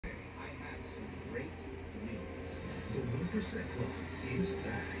The 1% Club is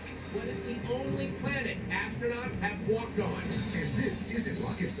back. What is the only planet astronauts have walked on? And this isn't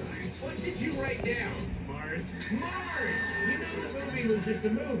rocket science. What did you write down? Mars. Mars! You know the movie was just a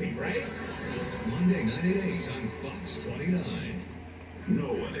movie, right? Monday night at 8 on Fox 29.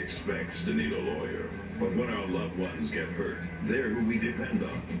 No one expects to need a lawyer, but when our loved ones get hurt, they're who we depend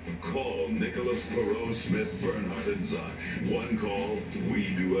on. Call Nicholas Perot, Smith, Bernhardt, and Zosh. One call,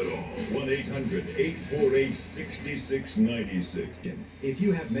 we do it all. 1-800-848-6696. If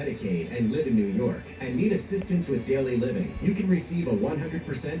you have Medicaid and live in New York and need assistance with daily living, you can receive a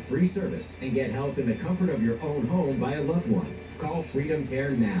 100% free service and get help in the comfort of your own home by a loved one. Call Freedom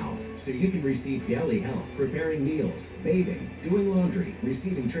Care now so you can receive daily help, preparing meals, bathing, doing laundry,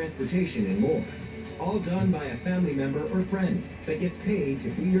 receiving transportation, and more. All done by a family member or friend that gets paid to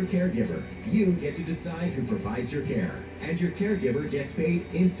be your caregiver. You get to decide who provides your care, and your caregiver gets paid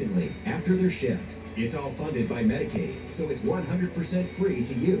instantly after their shift. It's all funded by Medicaid, so it's 100% free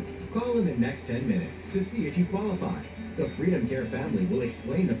to you. Call in the next 10 minutes to see if you qualify. The Freedom Care family will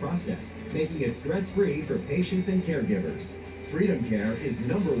explain the process, making it stress-free for patients and caregivers. Freedom Care is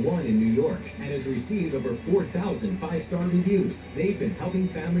 #1 in New York and has received over 4,000 five-star reviews. They've been helping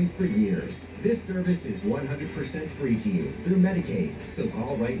families for years. This service is 100% free to you through Medicaid, so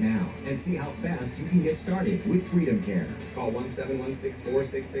call right now and see how fast you can get started with Freedom Care. Call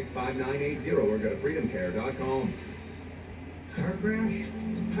 1-716-466-5980 or go to freedomcare.com. Car crash?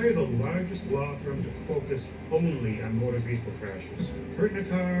 Hire the largest law firm to focus only on motor vehicle crashes. Hurt in a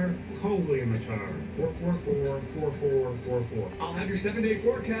car? Call William Attar, 444-4444. I'll have your 7-day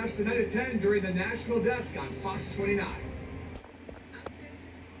forecast tonight at 10 during the National Desk on Fox 29. You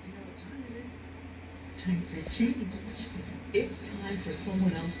know what time it is? Time for change. It's time for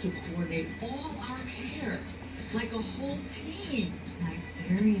someone else to coordinate all our care, like a whole team. My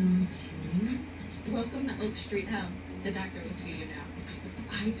very own team? Welcome to Oak Street Health. The doctor will see you now.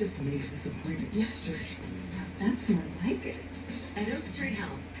 I just made this appointment yesterday. Now that's more like it. At Oak Street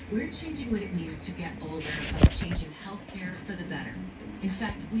Health, we're changing what it means to get older by changing healthcare for the better. In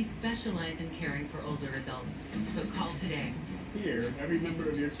fact, we specialize in caring for older adults. So call today. Here, every member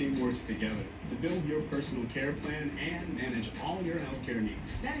of your team works together to build your personal care plan and manage all your healthcare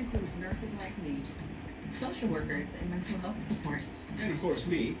needs. That includes nurses like me, social workers, and mental health support. And of course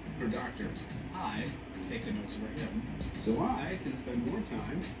me, her doctor. I take the notes for him, so I can spend more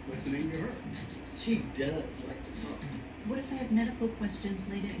time listening to her. She does like to talk. What if I have medical questions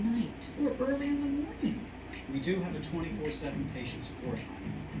late at night? Or early in the morning? We do have a 24/7 patient support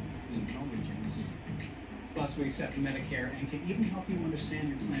line, email weekends. Plus, we accept Medicare and can even help you understand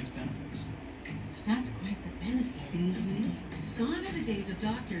your plan's benefits. That's quite the benefit. Gone are the days of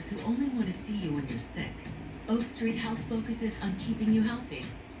doctors who only want to see you when you're sick. Oak Street Health focuses on keeping you healthy.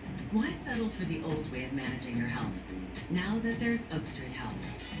 Why settle for the old way of managing your health, now that there's Oak Street Health?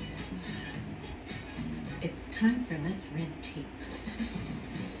 It's time for less red tape.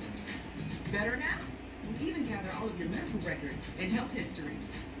 Better now? We even gather all of your medical records and health history.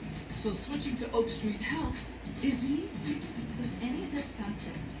 So switching to Oak Street Health is easy. Does any of this cost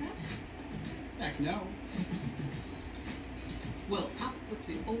extra? Heck no. Well, out with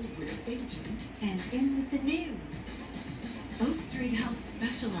the old way of aging and in with the new. Oak Street Health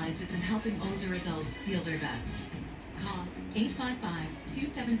specializes in helping older adults feel their best. Call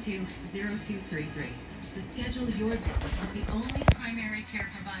 855-272-0233 to schedule your visit with the only primary care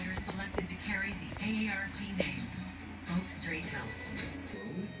provider selected to carry the AARP name, Oak Street Health.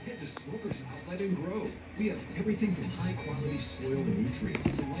 Head to Smokers Outlet and Grow. We have everything from high-quality soil and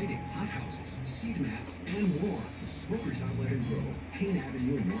nutrients to lighting, hothouses, seed mats, and more. Smokers Outlet and Grow, Payne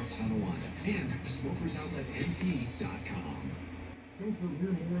Avenue in North Tonawanda, and smokersoutletnt.com. Comfort,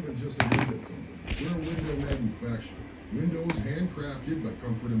 we're more than just a window company. We're a window manufacturer. Windows handcrafted by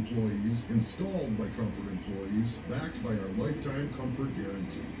Comfort employees, installed by Comfort employees, backed by our lifetime comfort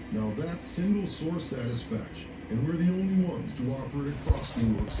guarantee. Now that's single source satisfaction, and we're the only ones to offer it across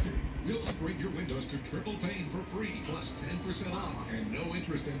New York State. We'll upgrade your windows to triple pane for free, plus 10% off, and no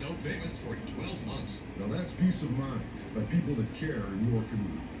interest and no payments for 12 months. Now that's peace of mind by people that care in your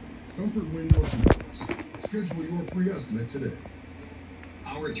community. Comfort Windows and Doors. Schedule your free estimate today.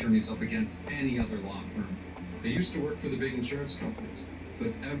 Our attorney's up against any other law firm. They used to work for the big insurance companies,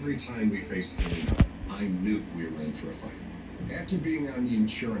 but every time we faced Selena, I knew we were in for a fight. After being on the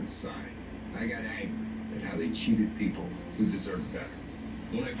insurance side, I got angry at how they cheated people who deserved better.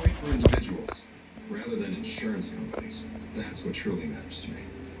 When I fight for individuals, rather than insurance companies, that's what truly matters to me.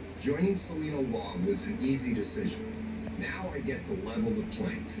 Joining Selena Law was an easy decision. Now I get to level the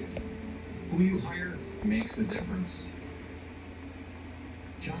playing field. Who you hire makes a difference.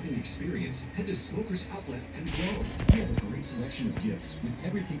 shopping experience, head to Smokers Outlet and Grow. We have a great selection of gifts with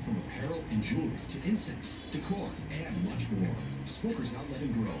everything from apparel and jewelry to incense, decor, and much more. Smokers Outlet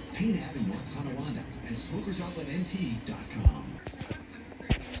and Grow, Payne Ave in North Tonawanda, and smokersoutletnt.com.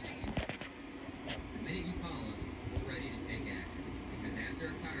 The minute you call us, we're ready to take action. Because after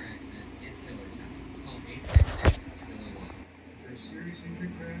a car accident, it's killer time. Call 866-KILLER-1. After a serious injury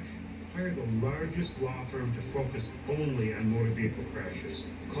crash, hire the largest law firm to focus only on motor vehicle crashes.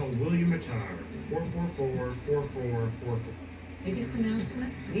 Call William Attar, 444-4444. Biggest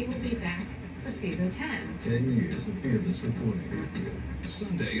announcement, we will be back for season 10. 10 years of fearless reporting.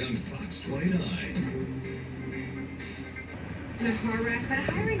 Sunday on Fox 29. In a car wreck, but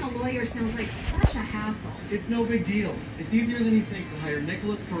hiring a lawyer sounds like such a hassle. It's no big deal. It's easier than you think to hire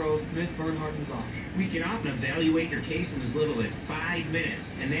Nicholas Perot, Smith, Bernhardt, and Zosh. We can often evaluate your case in as little as 5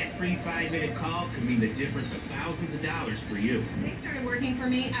 minutes, and that free 5-minute call could mean the difference of thousands of dollars for you. They started working for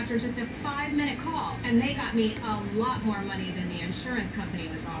me after just a 5-minute call, and they got me a lot more money than the insurance company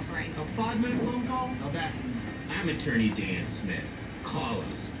was offering. A 5-minute phone call? Now that's easy. I'm attorney Dan Smith. Call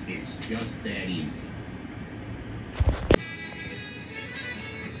us. It's just that easy.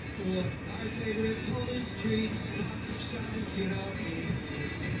 What's our favorite Polish treat? Shines pierogi, a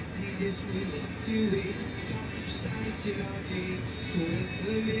tasty dish we love to eat. Shines pierogi, with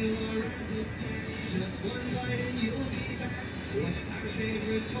the meal or as a snack. Just one bite and you'll be back. What's our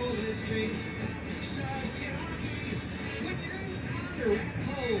favorite Polish treat? Shines pierogi. When you're in town or at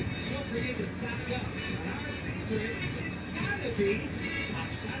home, don't forget to stock up on our favorite. It's gotta be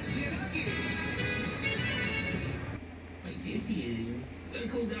Shines pierogi. I give you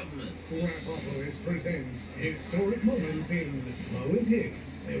local government. Rapopolis presents historic moments in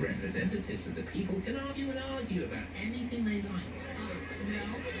politics. The representatives of the people can argue and argue about anything they like. Oh, no,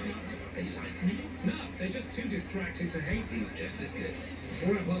 they like me? No, they're just too distracted to hate you. Just as good.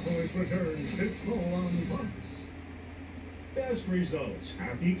 Rapopolis returns this fall on Fox. Best results,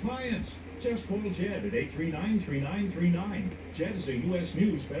 happy clients. Just call Jed at 839-3939. Jed is a U.S.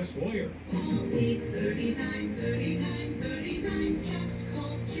 News best lawyer. Call 839-3939. Just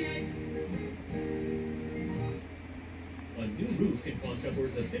call Jed. A new roof can cost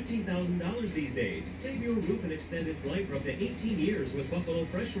upwards of $15,000 these days. Save your roof and extend its life for up to 18 years with Buffalo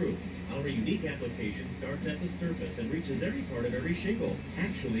Fresh Roof. Our unique application starts at the surface and reaches every part of every shingle,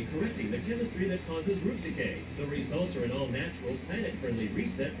 actually correcting the chemistry that causes roof decay. The results are an all-natural, planet-friendly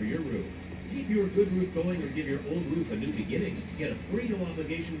reset for your roof. Keep your good roof going or give your old roof a new beginning. Get a free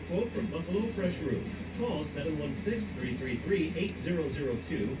no-obligation quote from Buffalo Fresh Roof. Call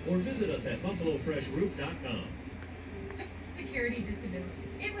 716-333-8002 or visit us at buffalofreshroof.com. Security disability.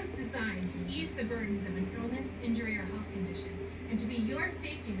 It was designed to ease the burdens of an illness, injury, or health condition, and to be your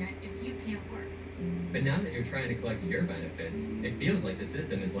safety net if you can't work. But now that you're trying to collect your benefits, it feels like the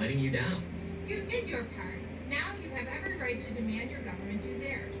system is letting you down. You did your part. Now you have every right to demand your government do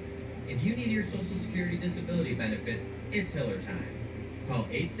theirs. If you need your Social Security disability benefits, it's Hiller time. Call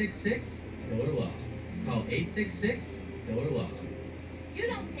 866-HILLER-LAW. Call 866-HILLER-LAW. You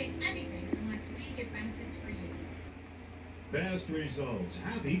don't pay anything unless we get benefits for you. Best results,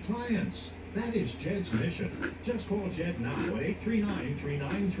 happy clients. That is Jed's mission. Just call Jed now at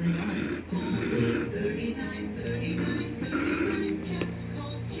 839-3939. Call 839-3939. Just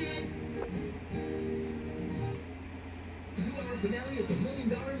call Jed. Two-hour finale of the $1 Million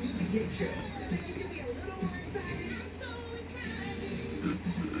Music Game Show. Can you give me a little more excited? I'm so excited!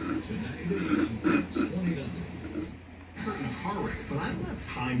 Tonight on Fox 29. In a car wreck, but I don't have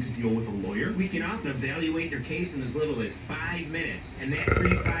time to deal with a lawyer. We can often evaluate your case in as little as 5 minutes, and that free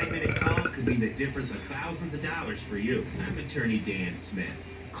 5-minute call could be the difference of thousands of dollars for you. I'm attorney Dan Smith.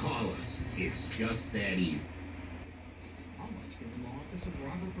 Call us. It's just that easy. How much can the law office of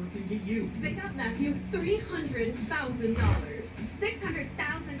Robert Birkin get you? They got Matthew $300,000.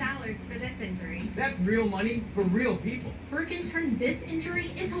 $600,000 for this injury. That's real money for real people. Birkin turned this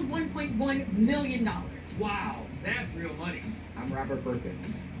injury into $1.1 million. Wow, that's real money. I'm Robert Birkin.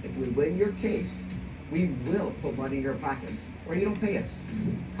 If we win your case, we will put money in your pocket, or you don't pay us.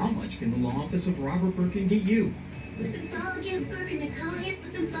 How much can the law office of Robert Birkin get you? Slip and fall, give Birkin a call. Yeah,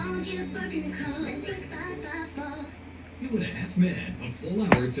 slip and fall, give Birkin a call. Let's take 554. 2.5 Men, a full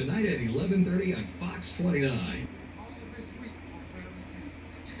hour tonight at 11:30 on Fox 29.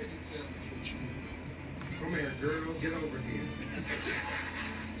 Come here, girl. Get over here.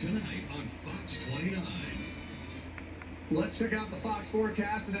 Tonight on Fox 29. Let's check out the Fox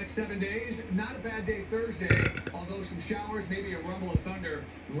forecast the next 7 days. Not a bad day Thursday, although some showers, maybe a rumble of thunder.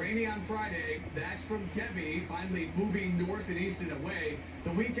 Rainy on Friday. That's from Debbie, finally moving north and east and away.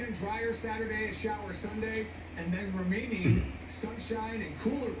 The weekend drier Saturday, a shower Sunday. And then remaining sunshine and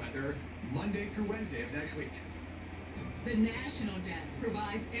cooler weather Monday through Wednesday of next week. The National Desk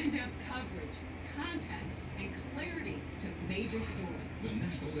provides in-depth coverage, context, and clarity to major stories. The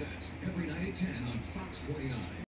National Desk, every night at 10 on Fox 49.